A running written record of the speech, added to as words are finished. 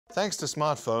Thanks to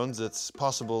smartphones, it's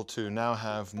possible to now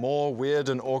have more weird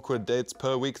and awkward dates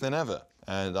per week than ever.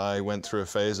 And I went through a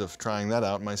phase of trying that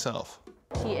out myself.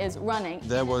 She is running.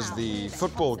 There was the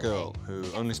football girl who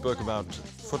only spoke about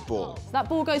football. So that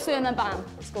ball goes through and then bam,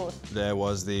 scored. There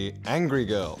was the angry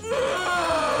girl.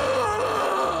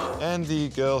 And the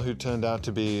girl who turned out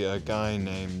to be a guy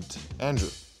named Andrew.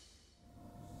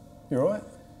 You all right?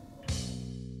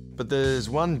 But there's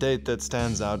one date that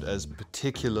stands out as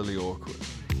particularly awkward.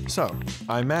 So,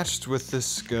 I matched with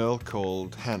this girl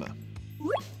called Hannah.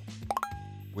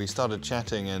 We started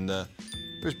chatting and it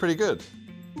was pretty good.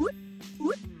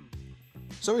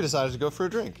 So we decided to go for a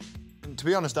drink. And to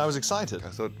be honest, I was excited. I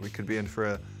thought we could be in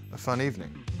for a fun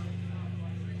evening.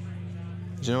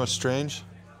 Do you know what's strange?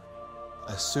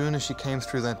 As soon as she came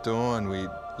through that door and we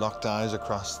locked eyes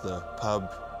across the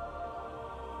pub,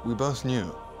 we both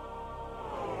knew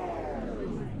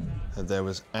that there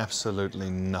was absolutely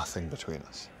nothing between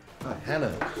us. Hi,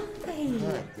 Hannah. Hey.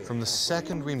 Hi. From the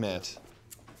second we met,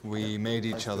 we made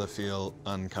each other feel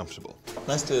uncomfortable.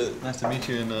 Nice to meet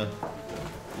you in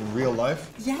real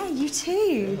life. Yeah, you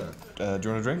too. Do you want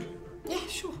a drink? Yeah,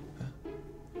 sure.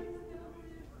 Yeah.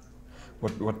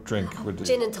 What drink would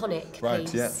Gin and tonic, Right,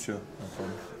 please. yeah, sure. No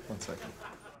problem. 1 second.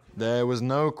 There was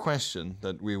no question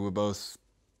that we were both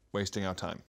wasting our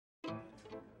time.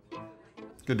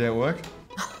 Good day at work?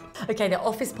 Okay, the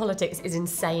office politics is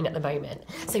insane at the moment.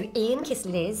 So Ian kissed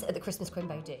Liz at the Christmas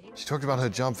Quimbo do. She talked about her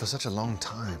job for such a long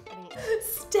time.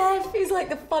 Steph is like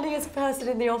the funniest person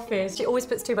in the office. She always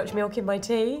puts too much milk in my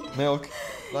tea. Milk?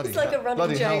 Bloody It's like a running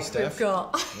bloody hell, joke Steph. we've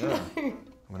got. Yeah.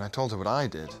 When I told her what I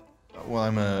did, well,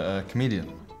 I'm a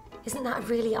comedian. Isn't that a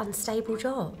really unstable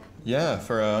job? Yeah,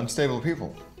 for unstable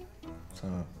people. So...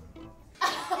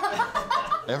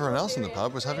 Everyone else in the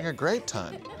pub was having a great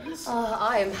time.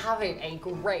 I am having a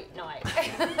great night.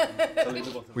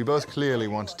 We both clearly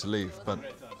wanted to leave, but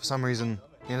for some reason,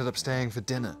 he ended up staying for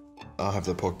dinner. I'll have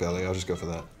the pork belly. I'll just go for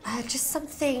that. Just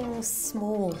something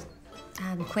small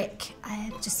and quick.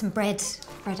 Just some bread.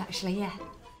 Bread, actually, yeah.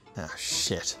 Ah,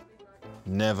 shit.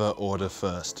 Never order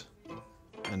first.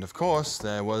 And of course,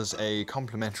 there was a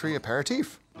complimentary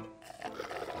aperitif.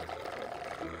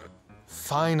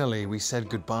 Finally, we said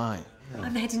goodbye.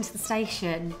 I'm heading to the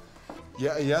station.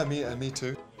 Yeah, me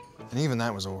too. And even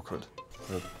that was awkward.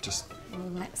 Just...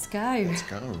 Well, let's go. Let's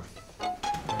go.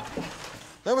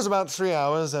 That was about 3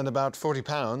 hours and about 40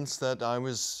 pounds that I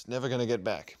was never going to get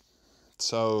back.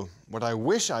 So what I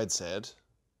wish I'd said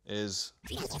is...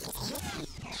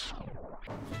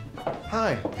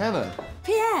 Hi, Hannah.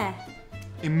 Pierre.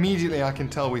 Immediately I can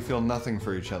tell we feel nothing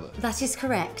for each other. That is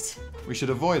correct. We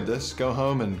should avoid this, go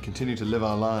home and continue to live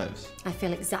our lives. I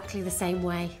feel exactly the same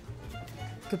way.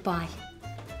 Goodbye.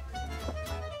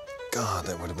 God,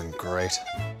 that would have been great.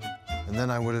 And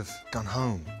then I would have gone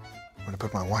home. Would have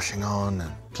put my washing on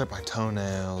and clipped my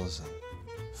toenails and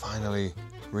finally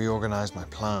reorganized my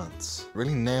plants.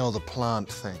 Really nail the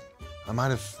plant thing. I might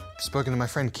have spoken to my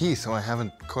friend Keith, who I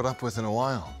haven't caught up with in a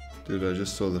while. Dude, I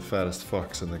just saw the fattest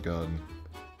fox in the garden.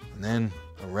 And then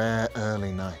a rare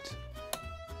early night.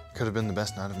 Could have been the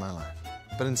best night of my life.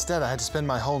 But instead, I had to spend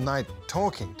my whole night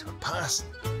talking to a person.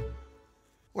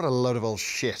 What a load of old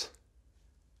shit.